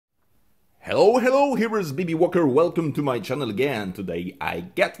Hello, here is BB Walker. Welcome to my channel again. Today I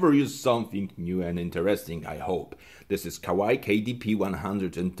get for you something new and interesting, I hope. This is Kawai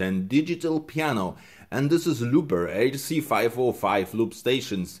KDP-110 Digital Piano, and this is Looper HC505 loop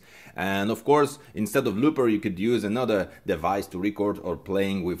stations. And of course, instead of Looper, you could use another device to record or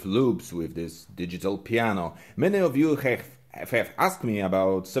playing with loops with this digital piano. Many of you have asked me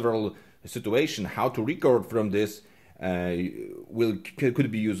about several situations how to record from this. Could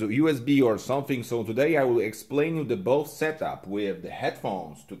be used USB or something. So today I will explain you the both setup with the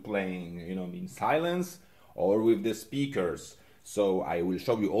headphones to playing, in silence, or with the speakers. So I will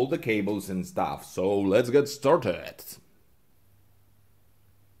show you all the cables and stuff. So let's get started.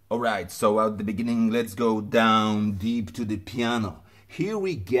 Alright, so at the beginning let's go down deep to the piano. Here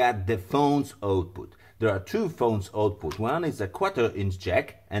we get the phone's output. There are two phones output. One is a 1/4-inch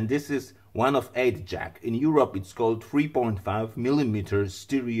jack, and this is 1/8 jack. In Europe it's called 3.5mm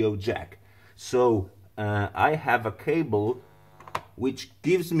stereo jack. So I have a cable which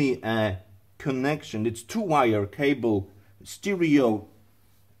gives me a connection. It's 2-wire cable stereo,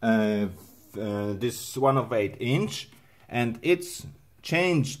 this 1/8-inch, and it's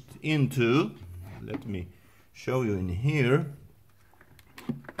changed into, let me show you in here,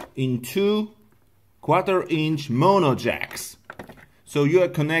 in two 1/4-inch mono jacks. So you are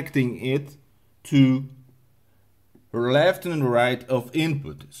connecting it to left and right of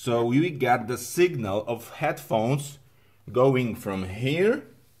input. So we got the signal of headphones going from here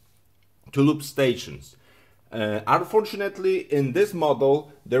to loop stations. Unfortunately, in this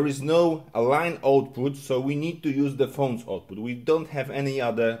model, there is no line output, so we need to use the phone's output. We don't have any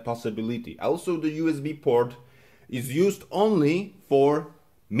other possibility. Also, the USB port is used only for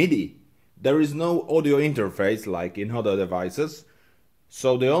MIDI. There is no audio interface like in other devices.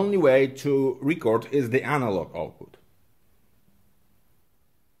 So the only way to record is the analog output.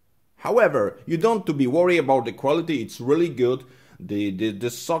 However, you don't have to be worried about the quality. It's really good. The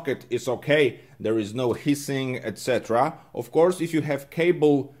socket is okay. There is no hissing, etc. Of course, if you have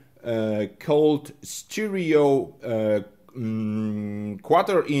cable called stereo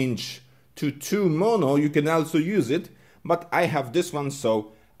 1/4-inch to 2 mono, you can also use it. But I have this one,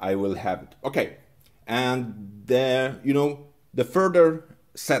 so I will have it. Okay, and the further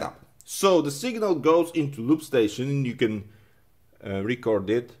setup. So the signal goes into loop station, and you can record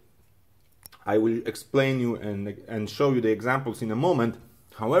it. I will explain you and show you the examples in a moment.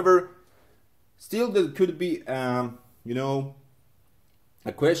 However, still there could be a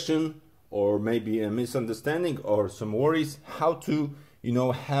question or maybe a misunderstanding or some worries how to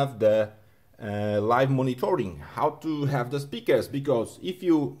have the live monitoring, how to have the speakers, because if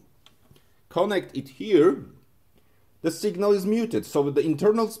you connect it here, the signal is muted, so the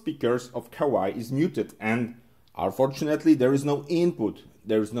internal speakers of Kawai is muted, and unfortunately there is no input,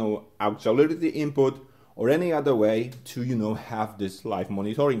 there is no auxiliary input or any other way to have this live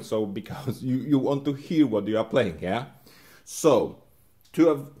monitoring. So because you want to hear what you are playing, yeah. So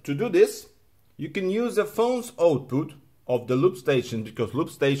to do this, you can use the phone's output of the loop station, because loop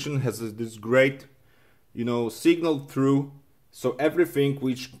station has this great signal through, so everything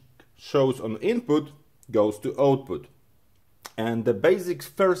which shows on input goes to output. And the basic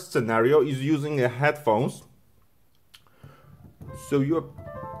first scenario is using a headphones. So you're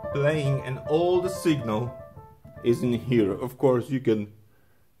playing and all the signal is in here. Of course, you can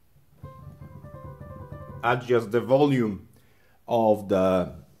adjust the volume of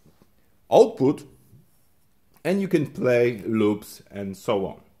the output, and you can play loops and so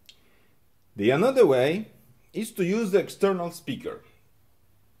on. The another way is to use the external speaker.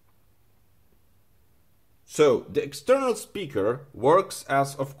 So the external speaker works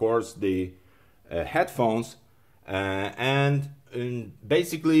as, of course, the headphones, and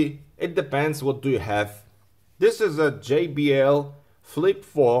basically it depends what do you have. This is a JBL Flip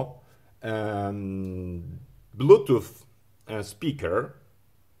 4 Bluetooth speaker,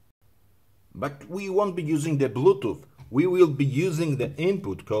 but we won't be using the Bluetooth. We will be using the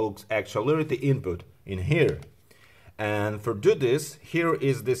input called auxiliary input in here. And for do this, here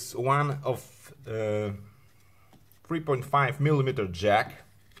is this one of 3.5mm jack.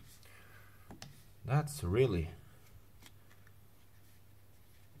 That's really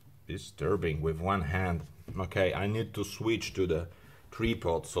disturbing with one hand. Okay, I need to switch to the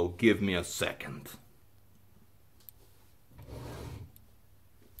tripod, so give me a second.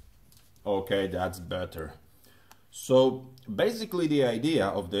 Okay, that's better. So basically the idea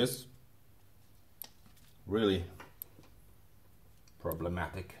of this, really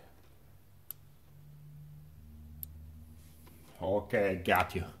problematic. Okay,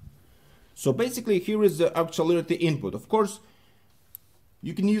 got you. So basically here is the auxiliary input. Of course,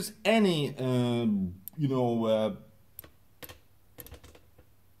 You can use any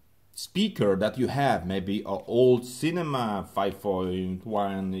speaker that you have, maybe an old cinema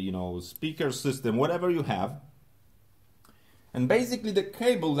 5.1 speaker system, whatever you have. And basically the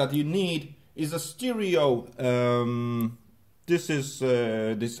cable that you need is a stereo. This is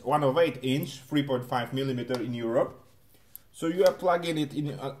this 1/8" 3.5 millimeter in Europe. So you are plugging it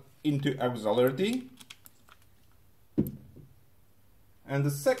in, into auxiliary, and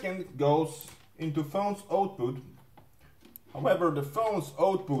the second goes into phone's output. However, the phone's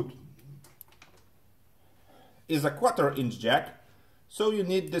output is a 1/4" jack, so you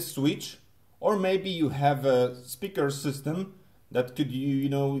need this switch, or maybe you have a speaker system that could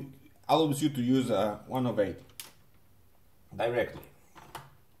allows you to use a 1/8 directly.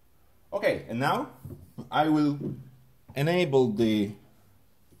 Okay, and now I will enable the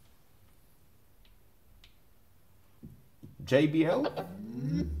JBL.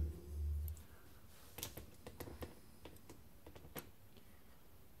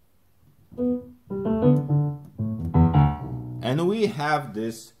 And we have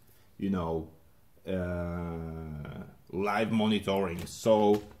this, live monitoring,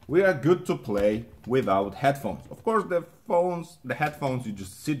 so we are good to play without headphones. Of course, the headphones, you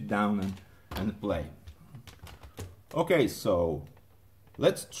just sit down and play. Okay, so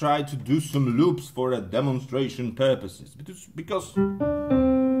let's try to do some loops for a demonstration purposes, because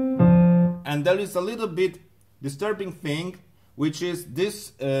and there is a little bit disturbing thing, which is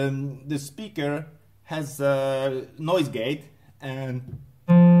this the speaker has a noise gate, and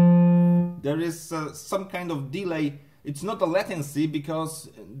there is some kind of delay. It's not a latency, because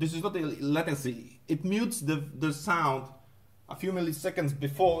this is not a latency. It mutes the sound a few milliseconds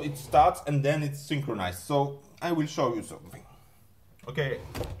before it starts, and then it's synchronized. So I will show you something. Okay.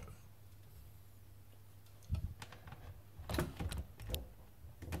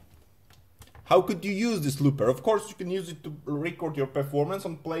 How could you use this looper? Of course, you can use it to record your performance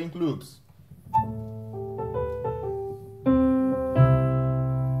on playing loops.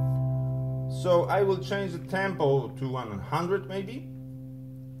 So I will change the tempo to 100 maybe.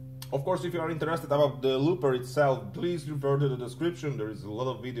 Of course, if you are interested about the looper itself, please refer to the description. There is a lot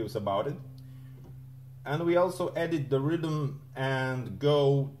of videos about it. And we also edit the rhythm and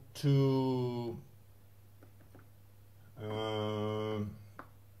go to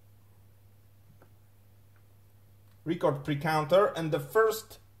record pre-counter, and the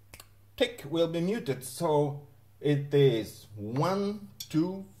first tick will be muted. So it is 1,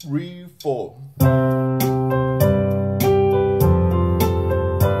 2, 3, 4.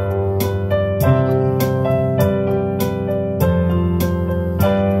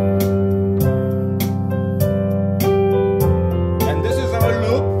 And this is our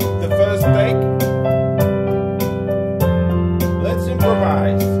loop, the first take. Let's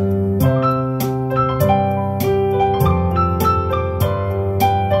improvise.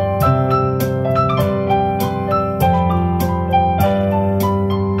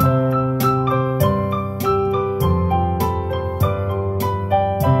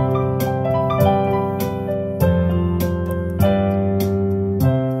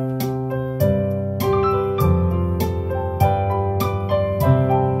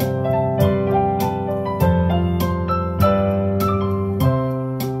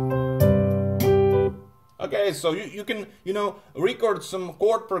 Okay, so you can record some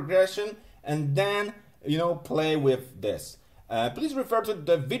chord progression and then play with this. Please refer to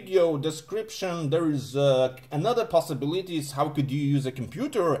the video description. There is another possibilities. How could you use a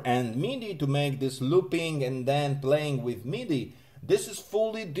computer and MIDI to make this looping and then playing with MIDI? This is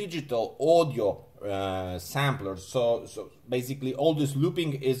fully digital audio sampler. So basically all this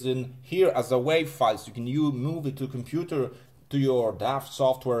looping is in here as a WAV files. You can move it to computer, to your DAW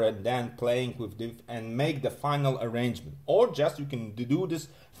software, and then playing with it and make the final arrangement. Or just you can do this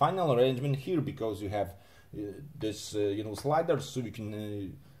final arrangement here, because you have this sliders, so you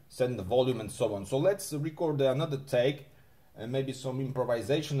can set the volume and so on. So let's record another take and maybe some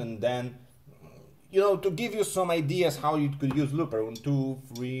improvisation, and then to give you some ideas how you could use looper. 1, 2,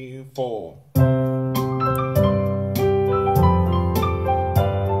 3, 4.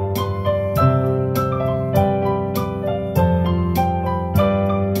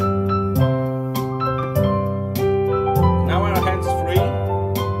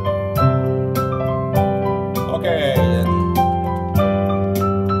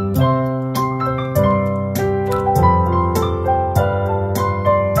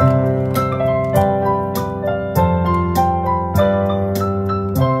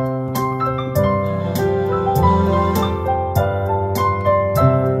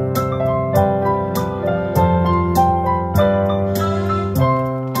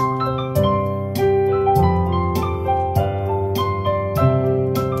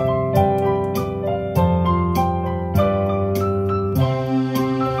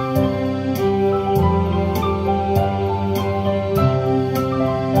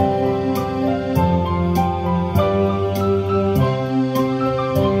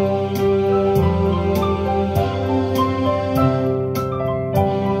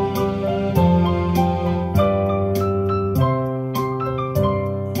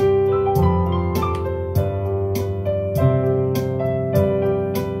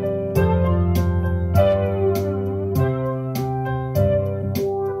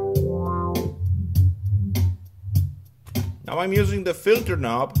 filter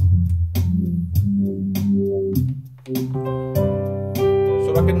knob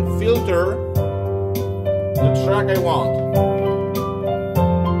so I can filter the track I want.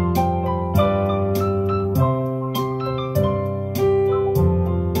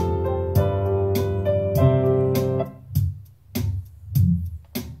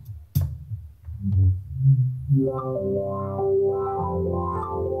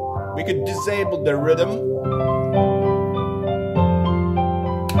 We could disable the rhythm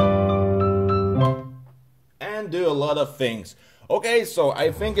and do a lot of things. Okay, so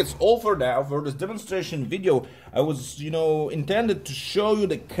I think it's all for now for this demonstration video. I was, intended to show you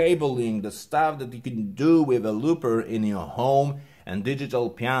the cabling, the stuff that you can do with a looper in your home and digital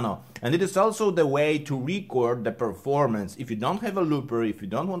piano. And it is also the way to record the performance. If you don't have a looper, if you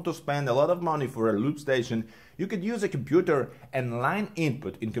don't want to spend a lot of money for a loop station, you could use a computer and line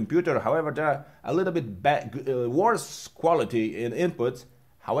input in computer. However, there are a little bit worse quality in inputs.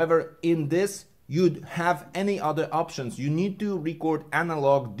 However, in this, you'd have any other options. You need to record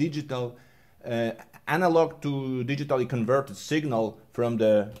analog to digitally converted signal from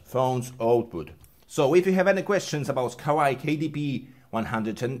the phone's output. So if you have any questions about Kawai KDP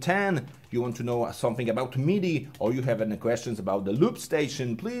 110, you want to know something about MIDI, or you have any questions about the loop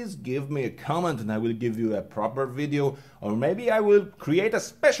station, please give me a comment and I will give you a proper video, or maybe I will create a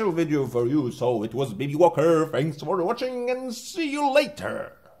special video for you. So it was Baby Walker, thanks for watching and see you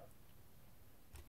later.